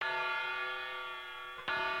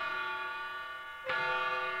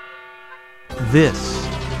This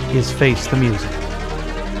is Face the Music,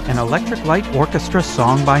 an Electric Light Orchestra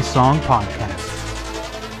song-by-song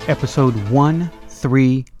podcast. Episode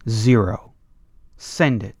 130.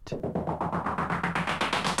 Send It.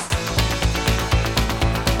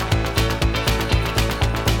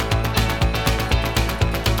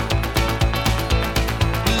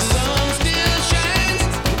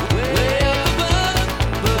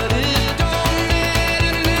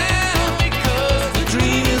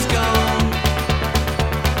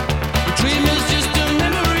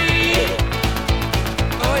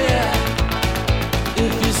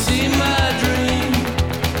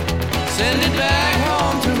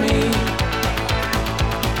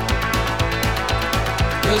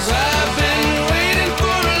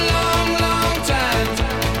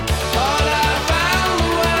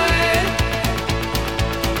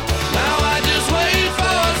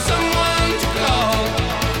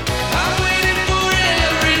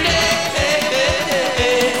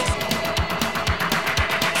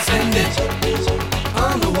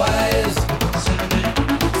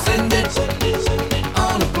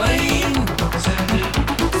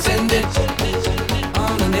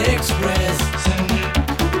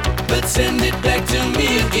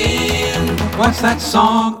 What's that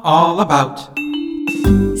song all about?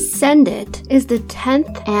 Send It is the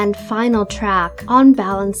 10th and final track on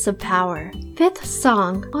Balance of Power, 5th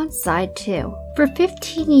song on side 2. For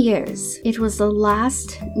 15 years, it was the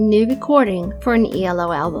last new recording for an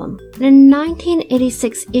ELO album. In a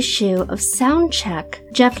 1986 issue of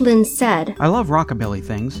Soundcheck, Jeff Lynne said, I love rockabilly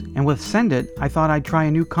things, and with Send It, I thought I'd try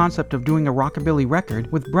a new concept of doing a rockabilly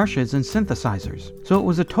record with brushes and synthesizers. So it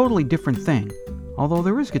was a totally different thing, although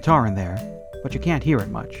there is guitar in there, but you can't hear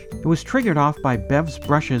it much. It was triggered off by Bev's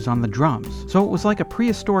brushes on the drums, so it was like a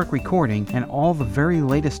prehistoric recording and all the very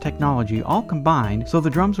latest technology all combined, so the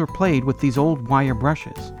drums were played with these old wire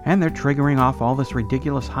brushes, and they're triggering off all this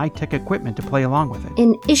ridiculous high-tech equipment to play along with it.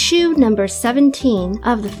 In issue number 17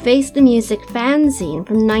 of the Face the Music fanzine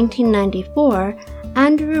from 1994,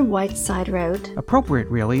 Andrew Whiteside wrote, appropriate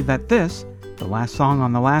really that this, the last song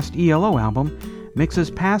on the last ELO album,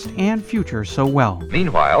 mixes past and future so well.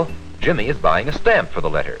 Meanwhile, Jimmy is buying a stamp for the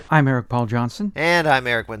letter. I'm Eric Paul Johnson. And I'm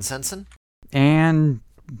Eric Winsenson. And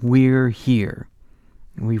we're here.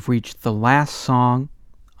 We've reached the last song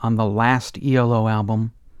on the last ELO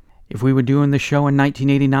album. If we were doing the show in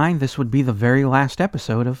 1989, this would be the very last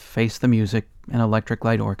episode of Face the Music, an Electric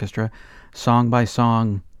Light Orchestra,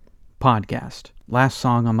 song-by-song podcast. Last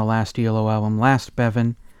song on the last ELO album, last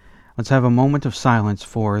Bevan. Let's have a moment of silence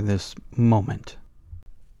for this moment.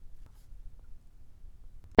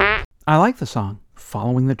 I like the song.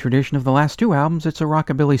 Following the tradition of the last two albums, it's a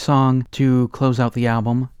rockabilly song to close out the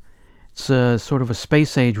album. It's a sort of a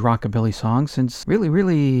space-age rockabilly song, since really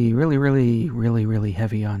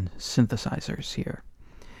heavy on synthesizers here.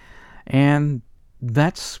 And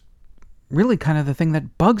that's really kind of the thing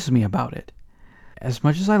that bugs me about it. As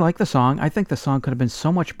much as I like the song, I think the song could have been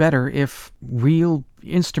so much better if real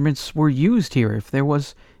instruments were used here. If there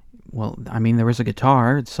was... Well, I mean, there is a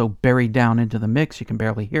guitar. It's so buried down into the mix you can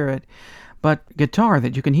barely hear it. But guitar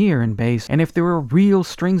that you can hear and bass. And if there were real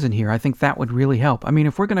strings in here, I think that would really help. I mean,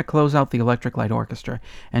 if we're going to close out the Electric Light Orchestra,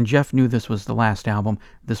 and Jeff knew this was the last album,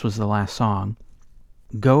 this was the last song,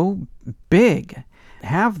 go big.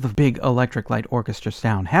 Have the big Electric Light Orchestra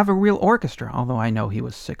sound. Have a real orchestra, although I know he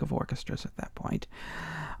was sick of orchestras at that point.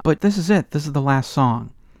 But this is it. This is the last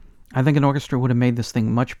song. I think an orchestra would have made this thing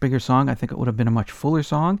a much bigger song. I think it would have been a much fuller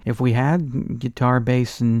song if we had guitar,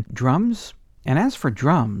 bass, and drums. And as for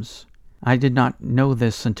drums, I did not know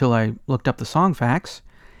this until I looked up the song facts.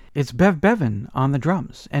 It's Bev Bevan on the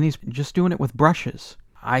drums, and he's just doing it with brushes.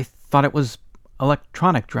 I thought it was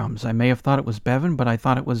electronic drums. I may have thought it was Bevan, but I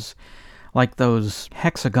thought it was like those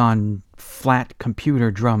hexagon flat computer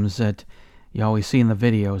drums that you always see in the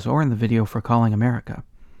videos, or in the video for Calling America.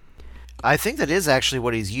 I think that is actually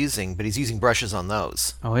what he's using, but he's using brushes on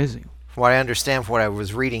those. Oh, is he? From what I understand, from what I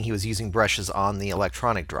was reading, he was using brushes on the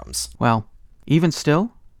electronic drums. Well, even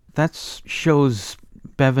still, that shows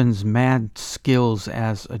Bevan's mad skills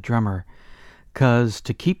as a drummer. 'Cause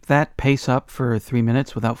to keep that pace up for 3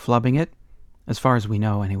 minutes without flubbing it, as far as we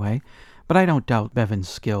know anyway, but I don't doubt Bevan's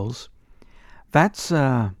skills, that's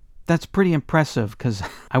pretty impressive, 'cause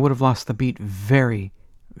I would have lost the beat very,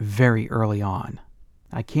 very early on.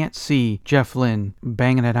 I can't see Jeff Lynne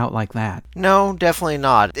banging it out like that. No, definitely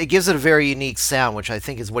not. It gives it a very unique sound, which I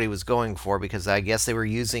think is what he was going for, because I guess they were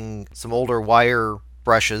using some older wire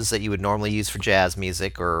brushes that you would normally use for jazz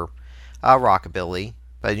music or rockabilly,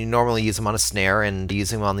 but you normally use them on a snare and use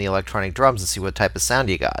them on the electronic drums and see what type of sound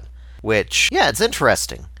you got. Which, yeah, it's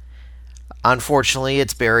interesting. Unfortunately,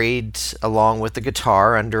 it's buried along with the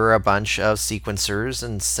guitar under a bunch of sequencers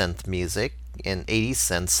and synth music and 80s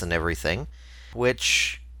synths and everything,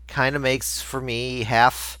 which kind of makes for me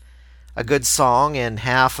half a good song and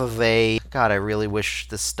half of a, God, I really wish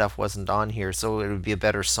this stuff wasn't on here so it would be a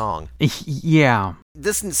better song. Yeah.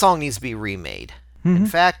 This song needs to be remade. In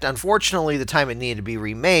fact, unfortunately, the time it needed to be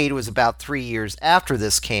remade was about 3 years after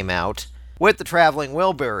this came out with the Traveling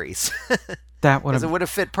Wilburys. That would Because have... it would have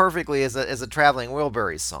fit perfectly as a Traveling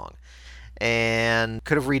Wilburys song. And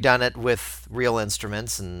could have redone it with real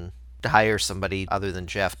instruments and to hire somebody other than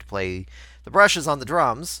Jeff to play the brushes on the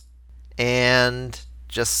drums and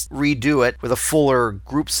just redo it with a fuller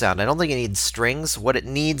group sound. I don't think it needs strings. What it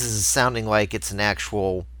needs is sounding like it's an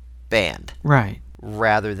actual band. Right.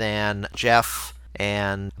 Rather than Jeff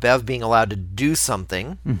and Bev being allowed to do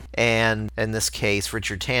something, and in this case,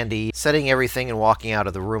 Richard Tandy setting everything and walking out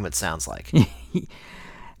of the room, it sounds like.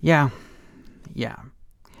 Yeah.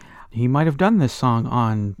 He might have done this song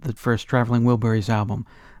on the first Traveling Wilburys album.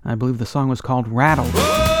 I believe the song was called Rattled.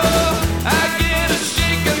 I get a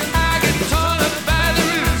shaking, I get torn up by the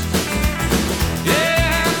roots.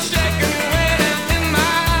 Yeah, I'm shaking when I'm in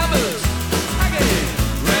my boots. I get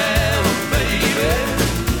rattled, baby,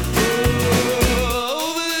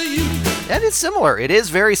 over you. And it's similar. It is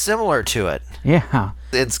very similar to it. Yeah.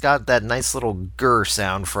 It's got that nice little grr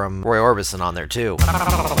sound from Roy Orbison on there, too.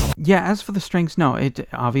 Yeah, as for the strings, no, it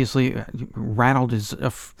obviously, Rattled is, I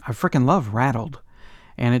freaking love Rattled,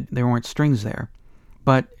 and there weren't strings there.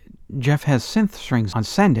 But Jeff has synth strings on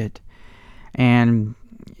Send It, and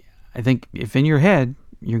I think if in your head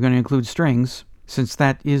you're going to include strings, since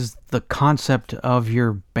that is the concept of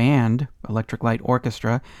your band, Electric Light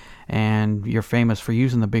Orchestra, and you're famous for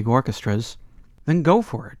using the big orchestras, then go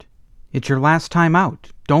for it. It's your last time out.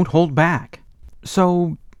 Don't hold back.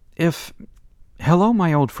 So, if Hello,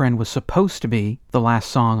 My Old Friend was supposed to be the last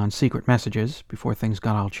song on Secret Messages, before things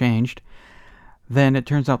got all changed, then it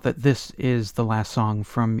turns out that this is the last song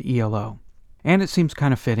from ELO. And it seems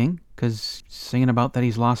kind of fitting, because singing about that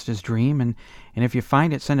he's lost his dream, and if you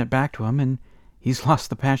find it, send it back to him, and he's lost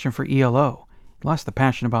the passion for ELO. He lost the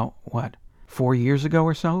passion about, 4 years ago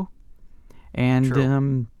or so?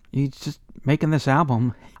 And he's just making this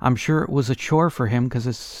album. I'm sure it was a chore for him, because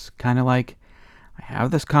it's kind of like, I have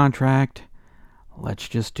this contract, let's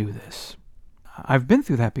just do this. I've been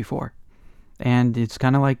through that before. And it's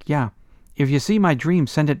kind of like, yeah, if you see my dream,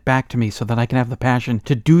 send it back to me so that I can have the passion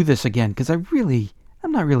to do this again, because I'm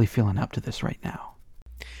not really feeling up to this right now.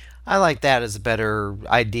 I like that as a better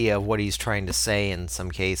idea of what he's trying to say in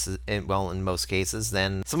some cases, in most cases,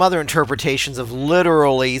 than some other interpretations of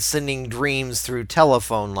literally sending dreams through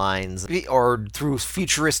telephone lines or through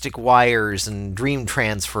futuristic wires and dream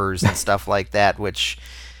transfers and stuff like that, which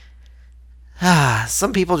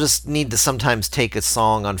some people just need to sometimes take a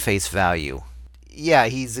song on face value. Yeah,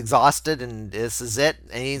 he's exhausted and this is it,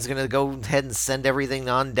 and he's going to go ahead and send everything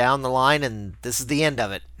on down the line, and this is the end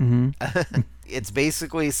of it. Mm-hmm. It's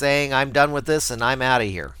basically saying, I'm done with this and I'm out of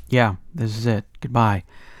here. Yeah, this is it. Goodbye.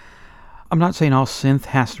 I'm not saying all synth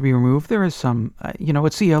has to be removed. There is some,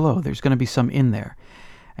 it's ELO. There's going to be some in there.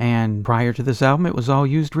 And prior to this album, it was all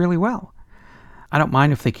used really well. I don't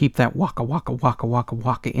mind if they keep that waka waka waka waka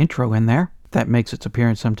waka intro in there. That makes its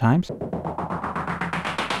appearance sometimes.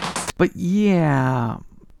 But yeah,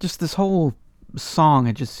 just this whole song,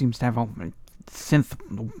 it just seems to have a synth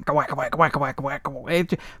waka waka waka waka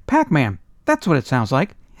waka. Pac-Man. That's what it sounds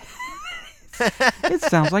like. It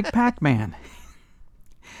sounds like Pac-Man.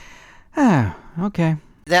 Okay.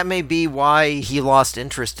 That may be why he lost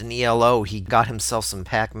interest in ELO. He got himself some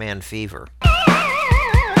Pac-Man fever.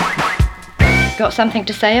 Got something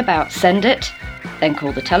to say about Send It? Then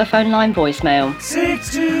call the telephone line voicemail.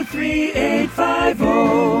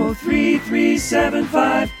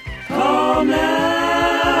 623-850-3375. Call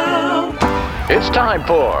now. It's time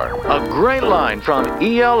for a great line from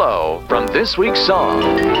ELO from this week's song.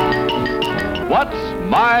 What's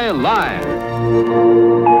My Line?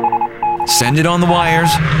 Send it on the wires.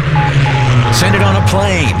 Send it on a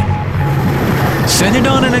plane. Send it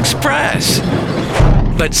on an express.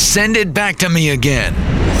 But send it back to me again.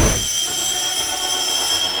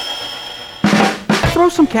 Throw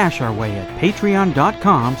some cash our way at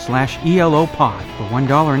patreon.com/ELOpod. For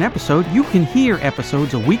 $1 an episode, you can hear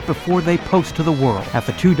episodes a week before they post to the world. At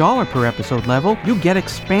the $2 per episode level, you get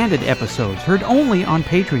expanded episodes heard only on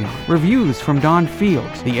Patreon, reviews from Don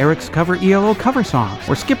Fields, the Eric's Cover ELO cover songs,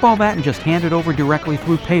 or skip all that and just hand it over directly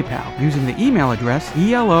through PayPal using the email address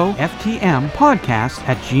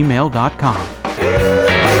eloftmpodcast@gmail.com.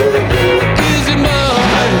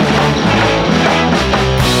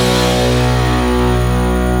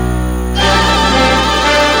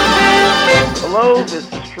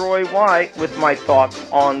 Troy White with my thoughts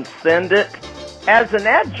on Send It. As an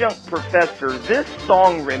adjunct professor, this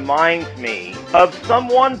song reminds me of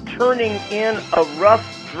someone turning in a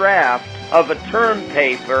rough draft of a term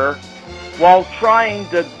paper while trying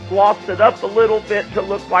to gloss it up a little bit to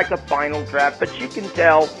look like a final draft, but you can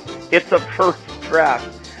tell it's a first draft.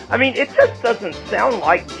 I mean, it just doesn't sound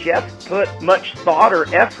like Jeff put much thought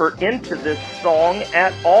or effort into this song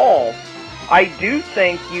at all. I do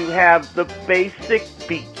think you have the basic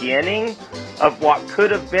beginning of what could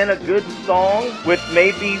have been a good song with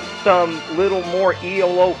maybe some little more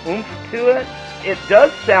ELO oomph to it. It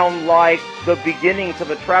does sound like the beginnings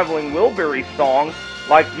of a Traveling Wilbury song,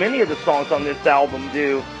 like many of the songs on this album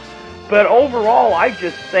do. But overall, I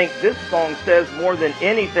just think this song says more than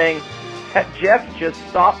anything that Jeff just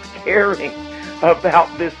stopped caring about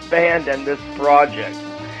this band and this project.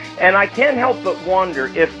 And I can't help but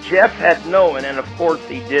wonder if Jeff had known, and of course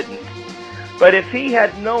he didn't, but if he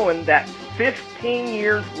had known that 15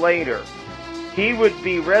 years later he would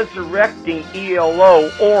be resurrecting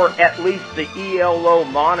ELO, or at least the ELO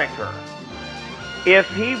moniker, if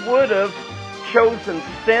he would have chosen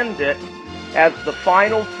Send It as the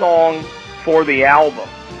final song for the album,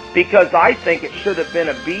 because I think it should have been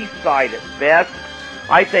a B-side at best.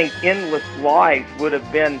 I think Endless Life would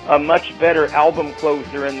have been a much better album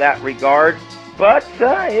closer in that regard. But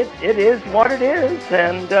it is what it is,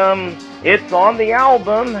 and it's on the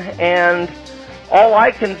album, and all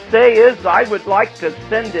I can say is I would like to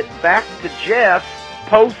send it back to Jeff,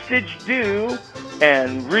 postage due,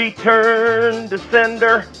 and return to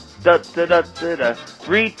sender. Da-da-da-da-da.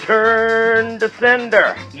 Return to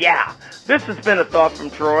sender. Yeah, this has been a thought from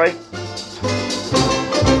Troy.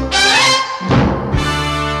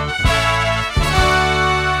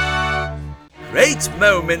 Great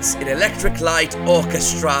moments in Electric Light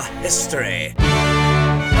Orchestra history.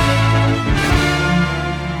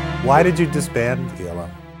 Why did you disband ELO?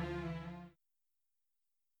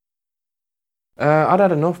 I'd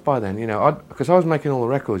had enough by then, because I was making all the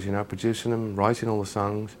records, producing them, writing all the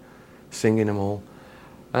songs, singing them all.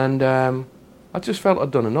 And I just felt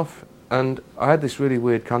I'd done enough. And I had this really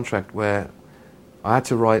weird contract where I had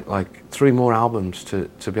to write like 3 more albums to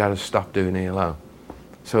be able to stop doing ELO.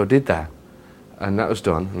 So I did that. And that was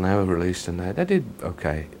done, and they were released, and they did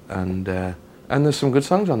okay. And there's some good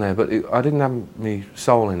songs on there, but I didn't have my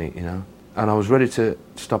soul in it, And I was ready to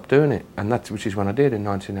stop doing it, and which is when I did in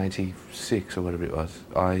 1986 or whatever it was.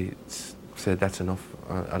 I said that's enough.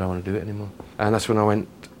 I don't want to do it anymore. And that's when I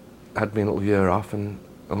had me a little year off, and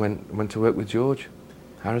went to work with George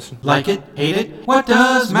Harrison. Like it, hate it, what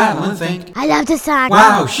does Madeline think? I love the song.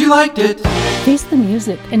 Wow, she liked it. Face the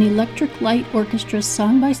Music, an Electric Light Orchestra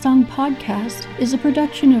song-by-song podcast, is a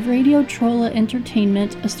production of Radio Trolla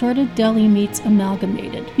Entertainment, Assorted Deli Meats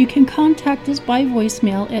Amalgamated. You can contact us by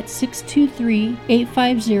voicemail at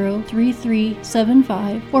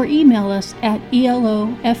 623-850-3375 or email us at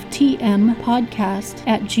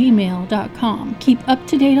eloftmpodcast@gmail.com. Keep up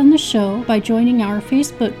to date on the show by joining our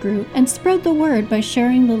Facebook group and spread the word by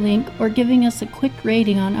sharing the link or giving us a quick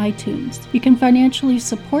rating on iTunes. You can financially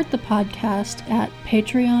support the podcast at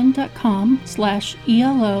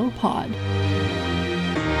patreon.com/ELOpod.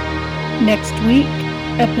 Next week,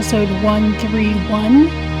 episode 131,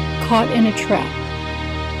 Caught in a Trap.